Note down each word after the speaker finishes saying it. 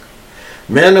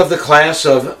Men of the class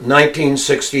of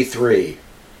 1963,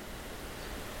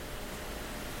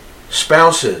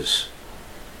 spouses,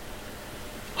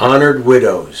 honored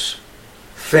widows,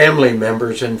 family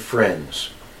members, and friends,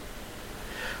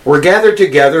 we're gathered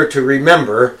together to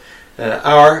remember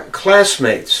our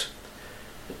classmates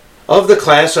of the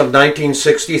class of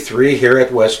 1963 here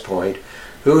at West Point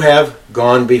who have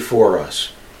gone before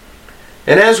us.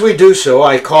 And as we do so,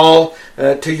 I call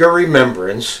to your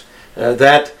remembrance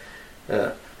that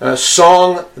a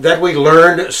song that we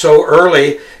learned so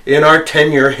early in our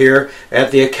tenure here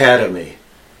at the Academy,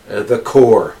 the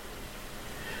Corps.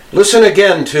 Listen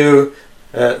again to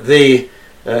the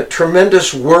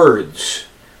tremendous words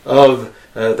of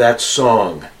that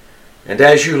song. And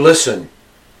as you listen,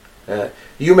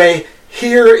 you may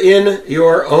hear in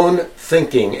your own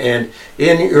thinking and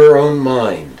in your own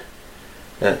mind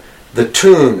the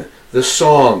tune, the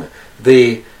song,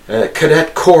 the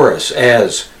cadet chorus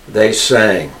as they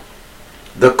sang.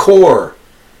 The Corps,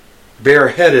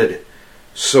 bareheaded,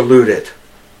 salute it,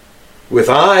 with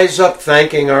eyes up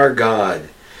thanking our God,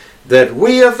 that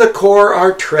we of the Corps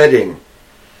are treading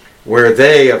where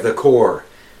they of the Corps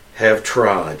have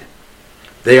trod.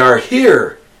 They are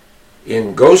here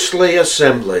in ghostly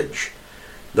assemblage,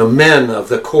 the men of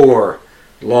the Corps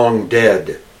long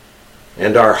dead,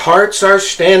 and our hearts are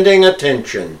standing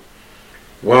attention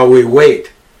while we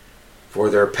wait for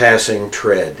their passing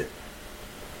tread.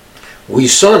 We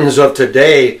sons of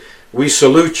today, we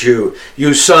salute you,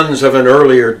 you sons of an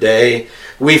earlier day.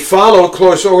 We follow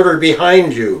close order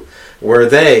behind you, where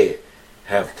they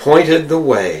have pointed the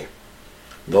way.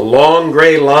 The long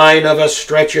gray line of us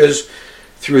stretches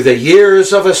through the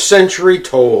years of a century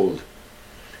told,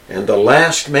 and the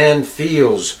last man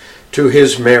feels to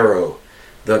his marrow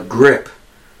the grip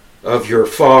of your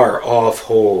far-off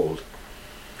hold.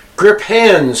 Grip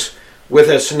hands with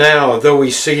us now, though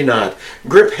we see not.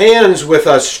 Grip hands with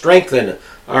us, strengthen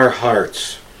our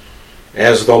hearts,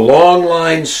 as the long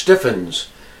line stiffens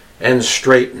and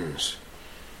straightens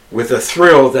with the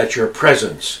thrill that your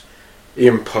presence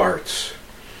imparts.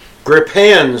 Grip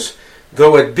hands,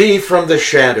 though it be from the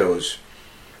shadows,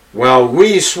 while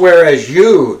we swear as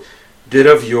you did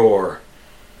of yore,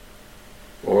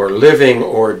 or living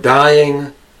or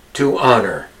dying to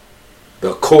honor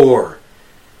the Corps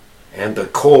and the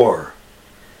Corps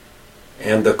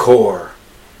and the Corps.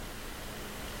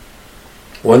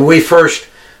 When we first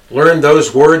learned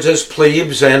those words as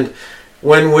plebes, and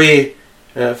when we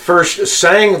first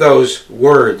sang those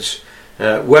words,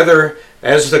 whether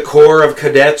as the Corps of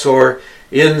Cadets or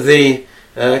in the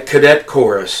cadet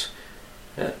chorus,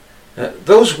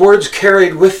 those words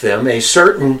carried with them a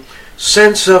certain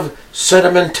sense of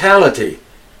sentimentality.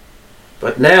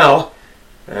 But now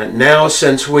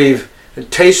since we've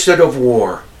tasted of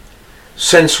war,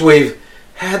 since we've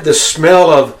had the smell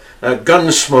of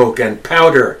gun smoke and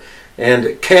powder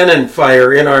and cannon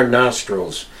fire in our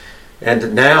nostrils,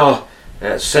 and now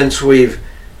since we've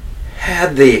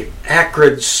had the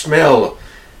acrid smell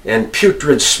and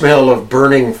putrid smell of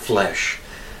burning flesh,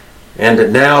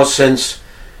 and now since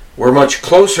we're much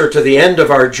closer to the end of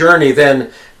our journey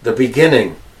than the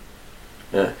beginning,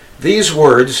 these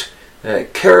words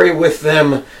carry with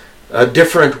them a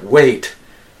different weight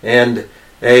and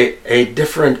a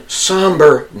different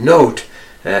somber note,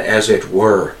 as it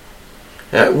were.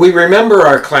 We remember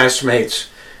our classmates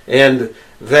and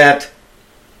that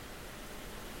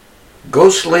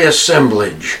ghostly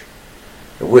assemblage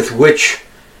with which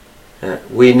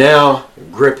we now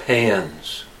grip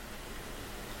hands.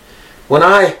 When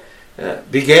I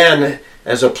began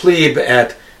as a plebe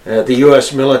at the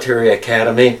U.S. Military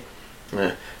Academy,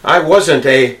 I wasn't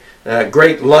a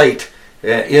great light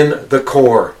in the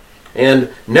Corps,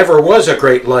 and never was a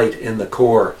great light in the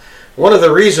Corps. One of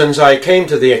the reasons I came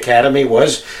to the Academy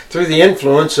was through the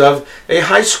influence of a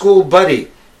high school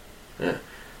buddy,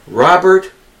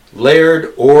 Robert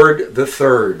Laird Ord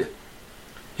III.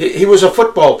 He was a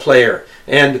football player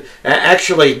and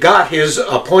actually got his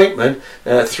appointment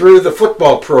through the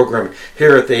football program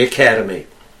here at the Academy.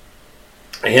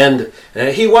 And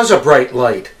he was a bright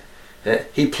light.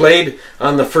 He played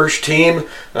on the first team,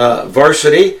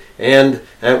 varsity, and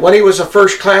when he was a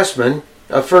first-classman,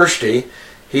 a firstie,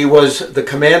 he was the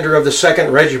commander of the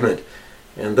 2nd Regiment.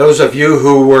 And those of you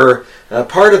who were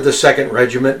part of the 2nd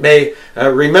Regiment may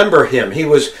remember him. He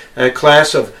was a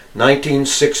class of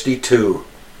 1962.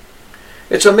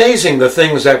 It's amazing the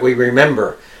things that we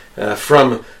remember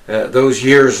from those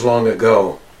years long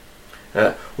ago.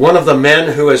 One of the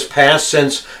men who has passed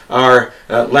since our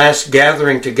last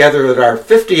gathering together at our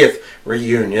 50th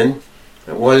reunion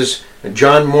was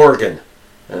John Morgan,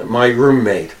 my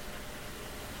roommate.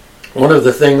 One of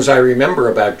the things I remember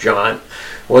about John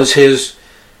was his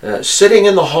sitting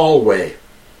in the hallway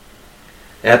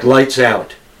at lights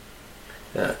out,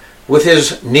 with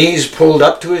his knees pulled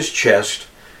up to his chest,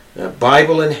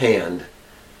 Bible in hand,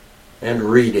 and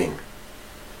reading.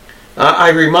 I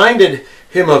reminded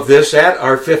him of this at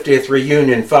our 50th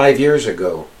reunion 5 years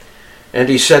ago, and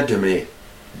he said to me,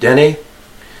 "Denny,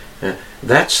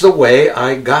 that's the way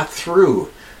I got through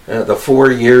the 4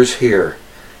 years here,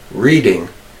 reading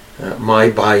my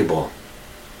Bible."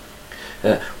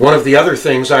 One of the other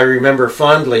things I remember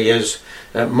fondly is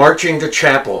marching to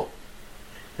chapel.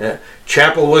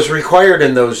 Chapel was required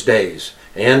in those days,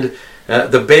 and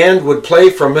the band would play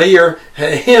familiar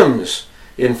hymns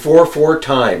in 4/4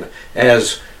 time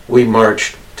as we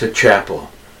marched to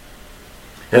chapel.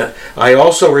 I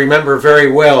also remember very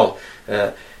well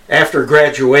after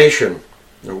graduation,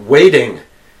 waiting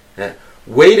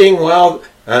while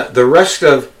the rest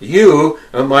of you,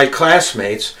 my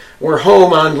classmates, were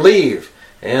home on leave,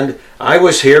 and I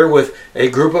was here with a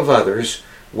group of others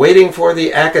waiting for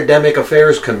the Academic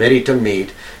Affairs Committee to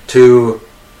meet to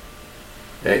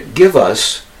give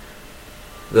us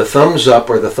the thumbs up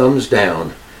or the thumbs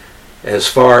down as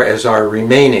far as our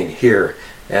remaining here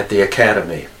at the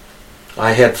Academy.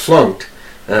 I had flunked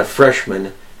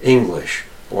freshman English,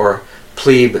 or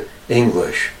plebe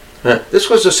English. This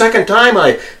was the second time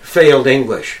I failed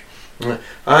English.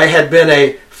 I had been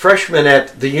a freshman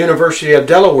at the University of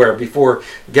Delaware before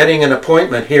getting an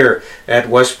appointment here at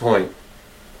West Point,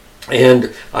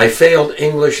 and I failed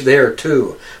English there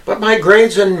too. But my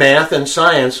grades in math and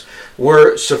science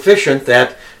were sufficient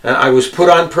that I was put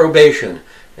on probation,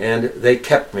 and they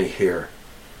kept me here.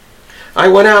 I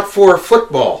went out for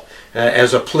football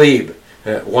as a plebe.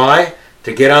 Why?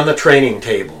 To get on the training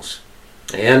tables.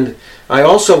 And I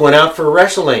also went out for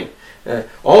wrestling,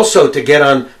 also to get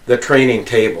on the training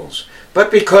tables.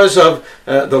 But because of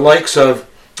the likes of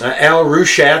Al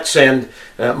Rushatz and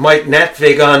Mike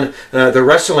Natvig on the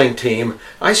wrestling team,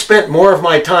 I spent more of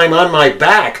my time on my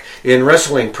back in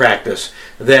wrestling practice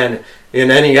than in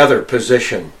any other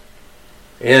position.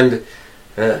 And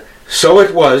so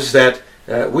it was that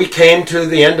we came to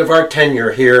the end of our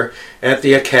tenure here at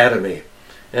the Academy.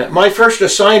 My first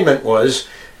assignment was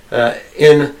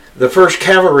in the 1st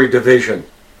Cavalry Division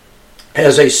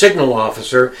as a signal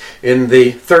officer in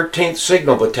the 13th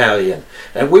Signal Battalion.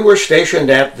 And we were stationed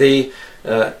at the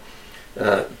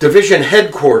division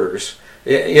headquarters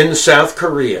in South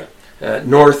Korea,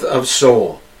 north of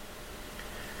Seoul.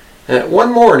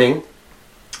 One morning,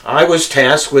 I was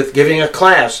tasked with giving a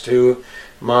class to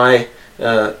my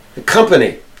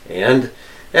company. And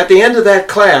at the end of that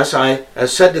class, I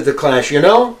said to the class,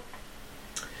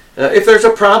 if there's a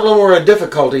problem or a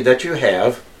difficulty that you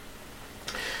have,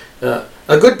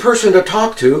 a good person to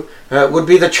talk to would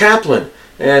be the chaplain,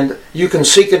 and you can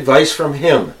seek advice from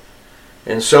him.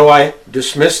 And so I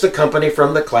dismissed the company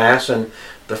from the class, and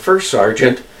the first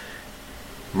sergeant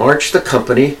marched the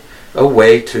company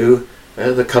away to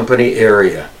the company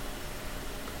area.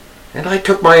 And I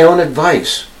took my own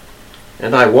advice,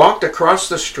 and I walked across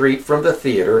the street from the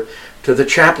theater to the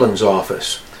chaplain's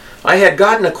office. I had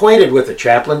gotten acquainted with the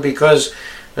chaplain because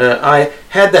I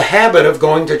had the habit of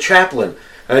going to chapel,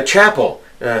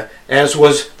 as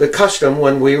was the custom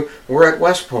when we were at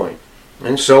West Point.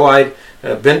 And so I'd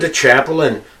been to chapel,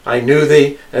 and I knew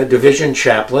the division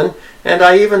chaplain, and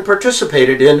I even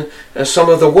participated in some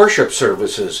of the worship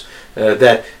services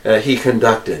that he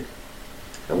conducted.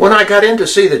 When I got in to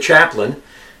see the chaplain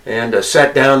and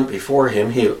sat down before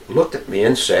him, he looked at me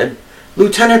and said,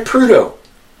 "Lieutenant Prudo,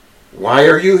 why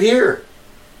are you here?"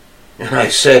 And I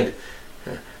said,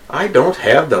 "I don't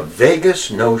have the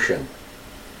vaguest notion."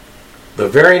 The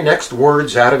very next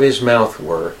words out of his mouth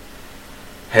were,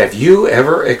 "Have you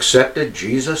ever accepted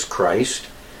Jesus Christ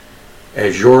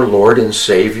as your Lord and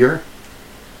Savior?"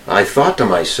 I thought to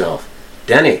myself,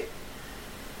 Denny,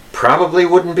 probably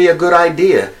wouldn't be a good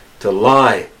idea to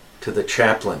lie to the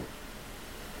chaplain.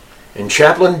 And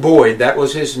Chaplain Boyd, that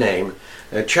was his name,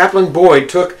 Chaplain Boyd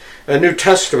took a New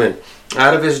Testament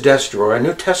out of his desk drawer, a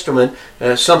New Testament,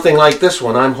 something like this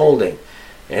one I'm holding.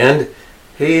 And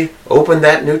he opened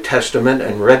that New Testament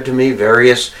and read to me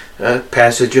various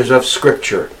passages of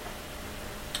Scripture.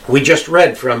 We just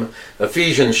read from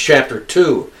Ephesians chapter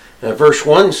 2, verse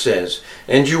 1 says,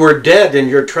 "And you were dead in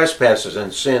your trespasses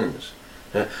and sins."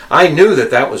 I knew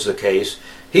that that was the case.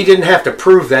 He didn't have to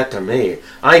prove that to me.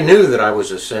 I knew that I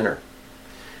was a sinner.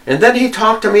 And then he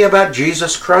talked to me about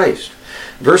Jesus Christ.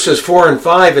 Verses 4 and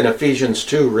 5 in Ephesians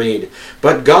 2 read,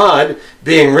 "But God,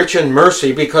 being rich in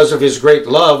mercy because of his great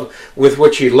love with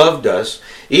which he loved us,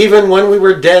 even when we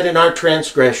were dead in our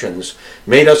transgressions,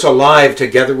 made us alive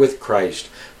together with Christ.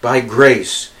 By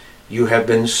grace you have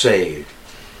been saved."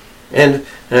 And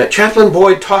Chaplain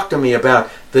Boyd talked to me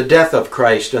about the death of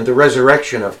Christ and the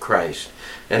resurrection of Christ,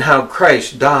 and how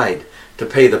Christ died to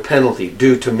pay the penalty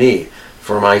due to me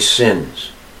for my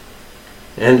sins.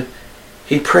 And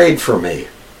he prayed for me.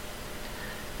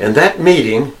 And that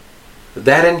meeting,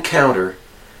 that encounter,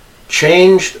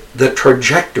 changed the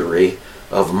trajectory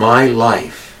of my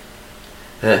life.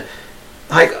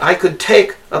 I could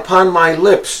take upon my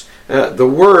lips the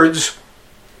words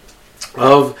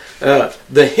of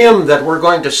the hymn that we're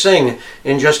going to sing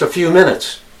in just a few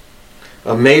minutes.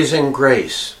 Amazing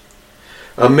grace.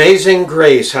 Amazing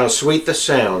grace, how sweet the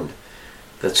sound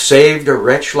that saved a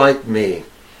wretch like me.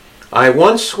 I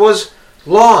once was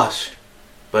lost,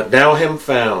 but now am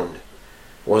found.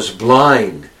 Was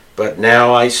blind, but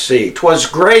now I see. 'Twas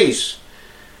grace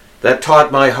that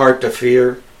taught my heart to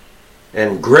fear,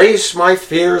 and grace my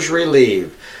fears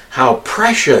relieve. How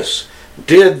precious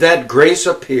did that grace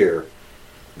appear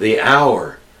the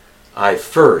hour I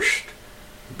first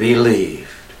believed.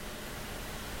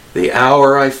 The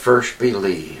hour I first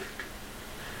believed.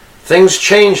 Things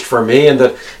changed for me,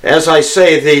 and as I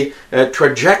say, the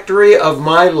trajectory of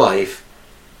my life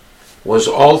was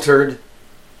altered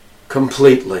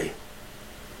completely.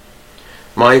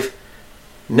 My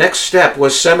next step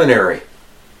was seminary,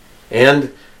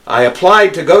 and I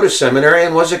applied to go to seminary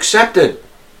and was accepted.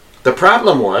 The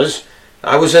problem was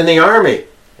I was in the Army,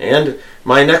 and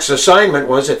my next assignment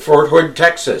was at Fort Hood,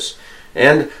 Texas.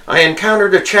 And I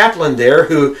encountered a chaplain there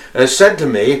who said to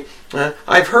me,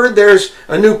 "I've heard there's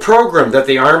a new program that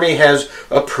the Army has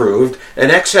approved, an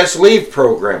excess leave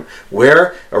program,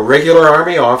 where a regular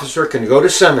Army officer can go to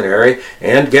seminary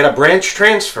and get a branch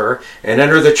transfer and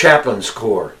enter the chaplain's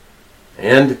corps."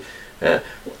 And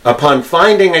upon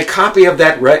finding a copy of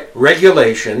that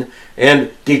regulation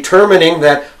and determining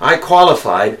that I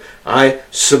qualified, I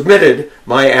submitted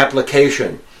my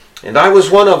application. And I was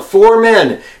one of 4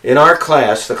 men in our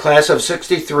class, the class of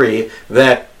 63,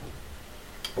 that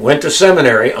went to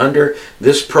seminary under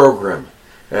this program.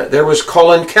 There was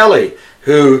Colin Kelly,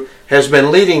 who has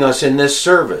been leading us in this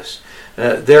service.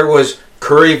 There was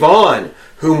Curry Vaughn,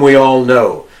 whom we all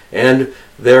know. And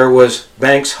there was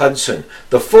Banks Hudson.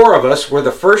 The 4 of us were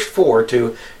the first 4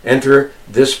 to enter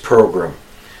this program.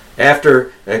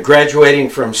 After graduating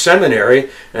from seminary,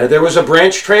 there was a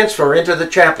branch transfer into the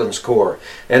chaplain's corps.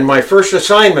 And my first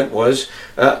assignment was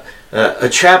a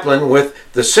chaplain with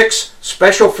the 6th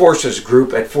Special Forces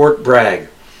Group at Fort Bragg.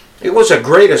 It was a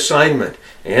great assignment,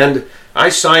 and I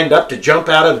signed up to jump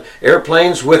out of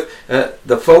airplanes with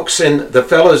the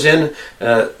fellows in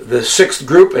the 6th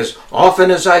group as often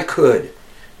as I could.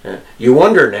 You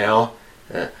wonder now,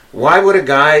 why would a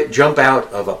guy jump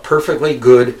out of a perfectly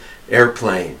good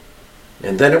airplane?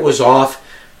 And then it was off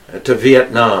to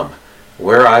Vietnam,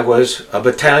 where I was a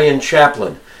battalion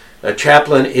chaplain, a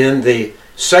chaplain in the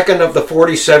 2nd of the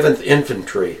 47th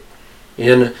Infantry,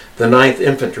 in the 9th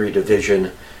Infantry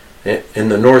Division, in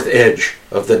the north edge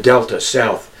of the Delta,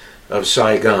 south of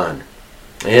Saigon.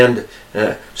 And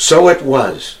so it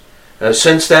was.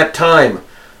 Since that time,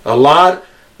 a lot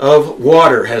of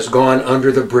water has gone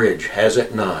under the bridge, has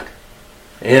it not?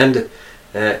 And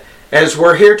as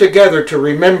we're here together to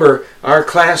remember our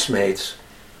classmates,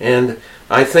 and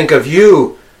I think of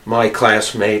you, my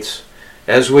classmates,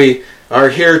 as we are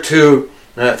here to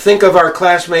think of our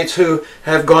classmates who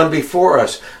have gone before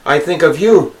us. I think of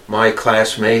you, my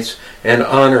classmates, and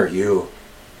honor you.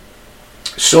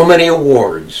 So many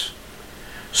awards,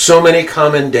 so many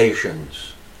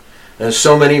commendations, and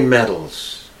so many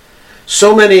medals,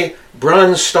 so many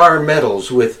Bronze Star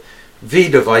medals with V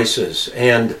devices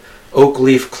and oak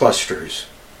leaf clusters,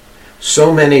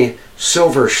 so many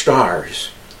silver stars,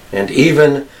 and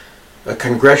even a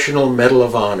Congressional Medal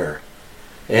of Honor,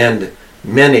 and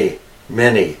many,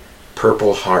 many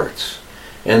Purple Hearts.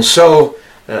 And so,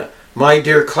 my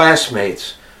dear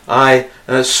classmates, I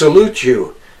salute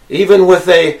you. Even with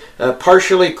a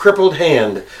partially crippled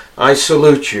hand, I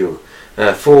salute you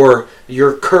for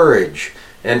your courage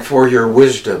and for your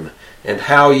wisdom and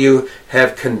how you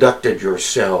have conducted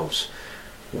yourselves.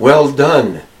 Well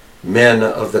done, men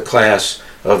of the class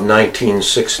of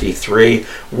 1963.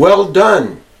 Well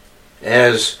done,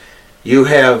 as you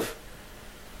have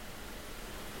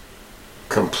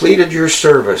completed your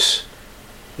service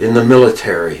in the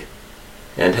military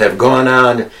and have gone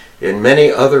on in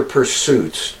many other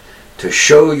pursuits to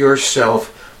show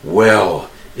yourself well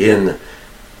in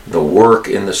the work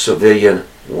in the civilian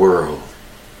world.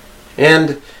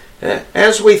 And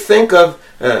as we think of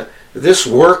this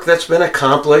work that's been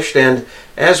accomplished, and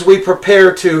as we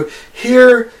prepare to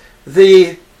hear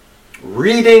the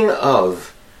reading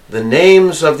of the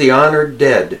names of the honored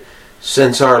dead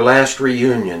since our last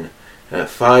reunion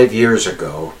 5 years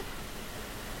ago,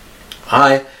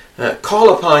 I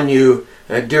call upon you,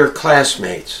 dear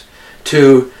classmates,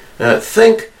 to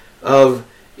think of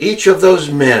each of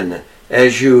those men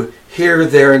as you hear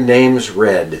their names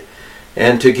read,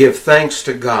 and to give thanks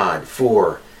to God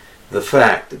for the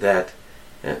fact that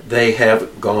they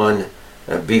have gone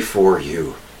before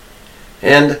you.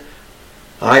 And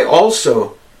I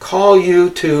also call you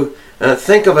to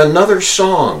think of another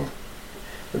song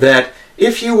that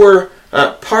if you were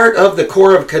part of the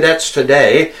Corps of Cadets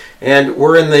today and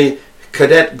were in the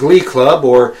Cadet Glee Club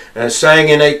or sang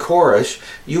in a chorus,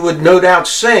 you would no doubt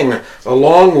sing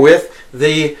along with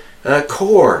the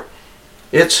Corps.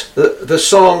 It's the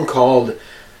song called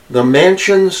 "The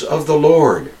Mansions of the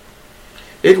Lord."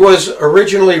 It was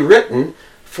originally written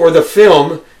for the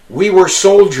film We Were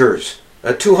Soldiers,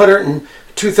 a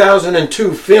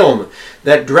 2002 film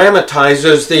that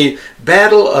dramatizes the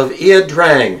Battle of Ia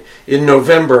Drang in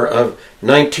November of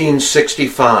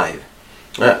 1965.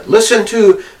 Listen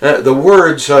to the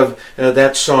words of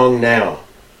that song now.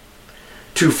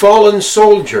 To fallen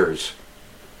soldiers,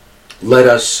 let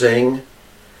us sing,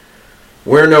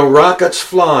 where no rockets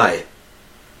fly,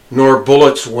 nor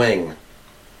bullets wing.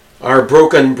 Our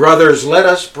broken brothers let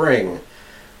us bring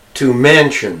to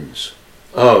mansions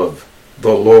of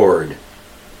the Lord.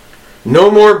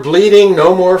 No more bleeding,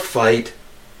 no more fight,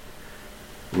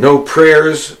 no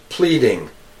prayers pleading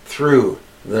through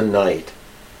the night.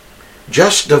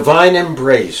 Just divine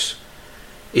embrace,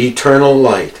 eternal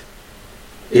light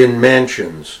in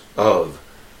mansions of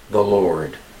the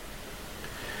Lord.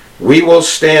 We will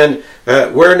stand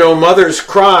where no mothers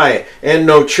cry and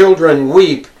no children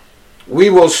weep.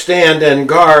 We will stand and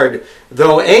guard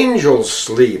though angels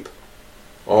sleep.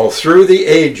 All through the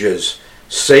ages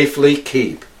safely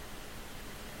keep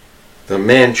the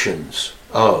mansions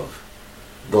of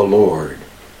the Lord.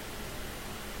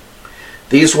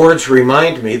 These words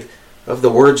remind me of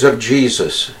the words of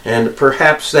Jesus, and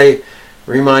perhaps they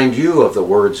remind you of the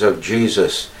words of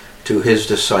Jesus to his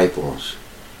disciples.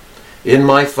 In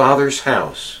my Father's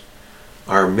house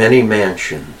are many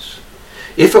mansions.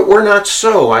 If it were not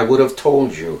so, I would have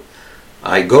told you.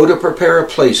 I go to prepare a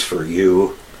place for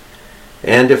you.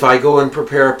 And if I go and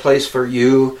prepare a place for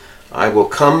you, I will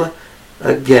come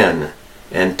again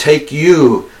and take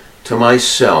you to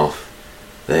myself,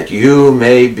 that you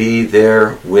may be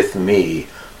there with me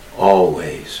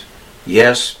always.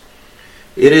 Yes,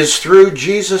 it is through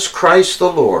Jesus Christ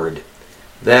the Lord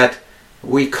that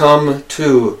we come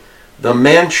to the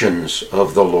mansions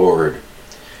of the Lord.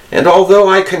 And although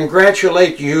I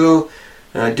congratulate you,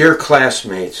 dear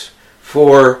classmates,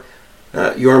 for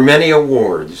your many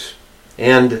awards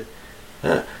and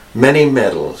many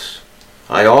medals,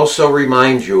 I also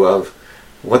remind you of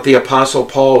what the Apostle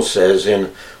Paul says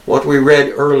in what we read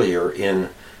earlier in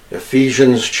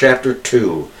Ephesians chapter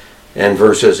 2 and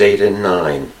verses 8 and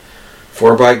 9.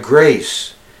 For by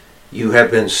grace you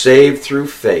have been saved through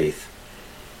faith,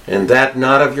 and that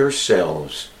not of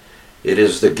yourselves. It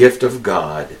is the gift of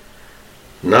God,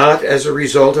 not as a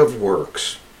result of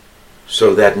works,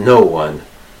 so that no one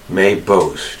may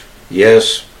boast.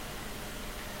 Yes,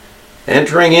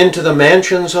 entering into the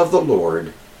mansions of the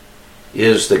Lord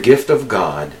is the gift of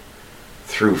God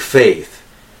through faith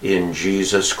in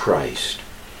Jesus Christ.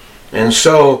 And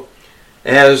so,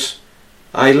 as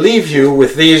I leave you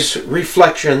with these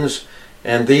reflections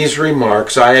and these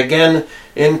remarks, I again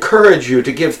encourage you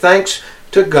to give thanks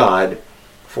to God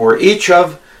for each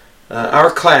of our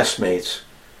classmates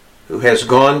who has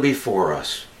gone before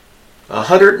us.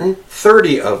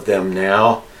 130 of them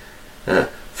now,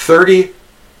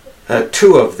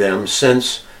 32 of them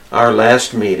since our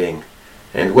last meeting.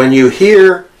 And when you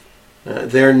hear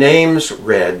their names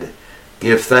read,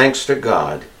 give thanks to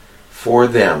God for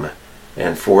them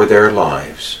and for their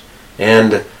lives.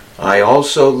 And I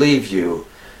also leave you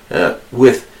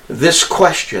with this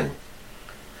question,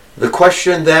 the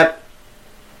question that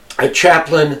a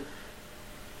chaplain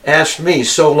asked me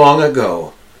so long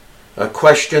ago, a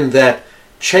question that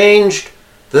changed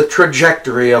the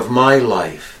trajectory of my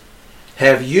life.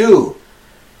 Have you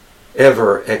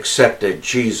ever accepted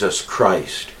Jesus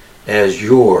Christ as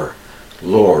your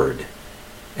Lord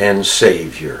and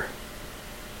Savior?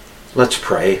 Let's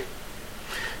pray.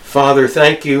 Father,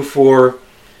 thank you for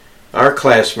our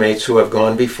classmates who have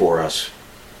gone before us.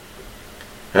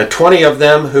 20 of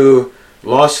them who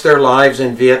lost their lives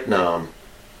in Vietnam.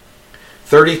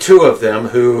 32 of them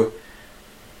who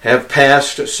have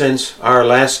passed since our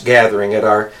last gathering at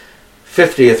our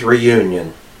 50th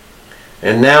reunion.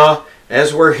 And now,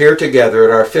 as we're here together at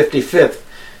our 55th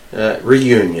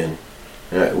reunion,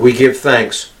 we give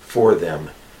thanks for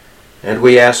them. And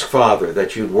we ask, Father,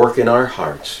 that you'd work in our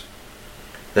hearts,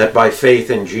 that by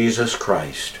faith in Jesus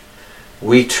Christ,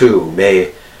 we too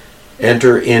may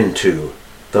enter into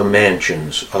the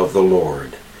mansions of the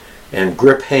Lord and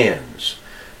grip hands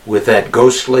with that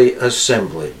ghostly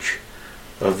assemblage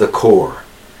of the corps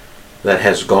that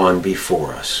has gone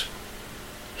before us.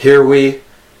 Hear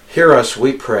us,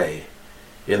 we pray,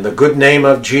 in the good name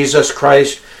of Jesus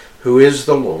Christ, who is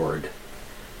the Lord.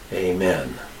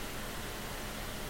 Amen.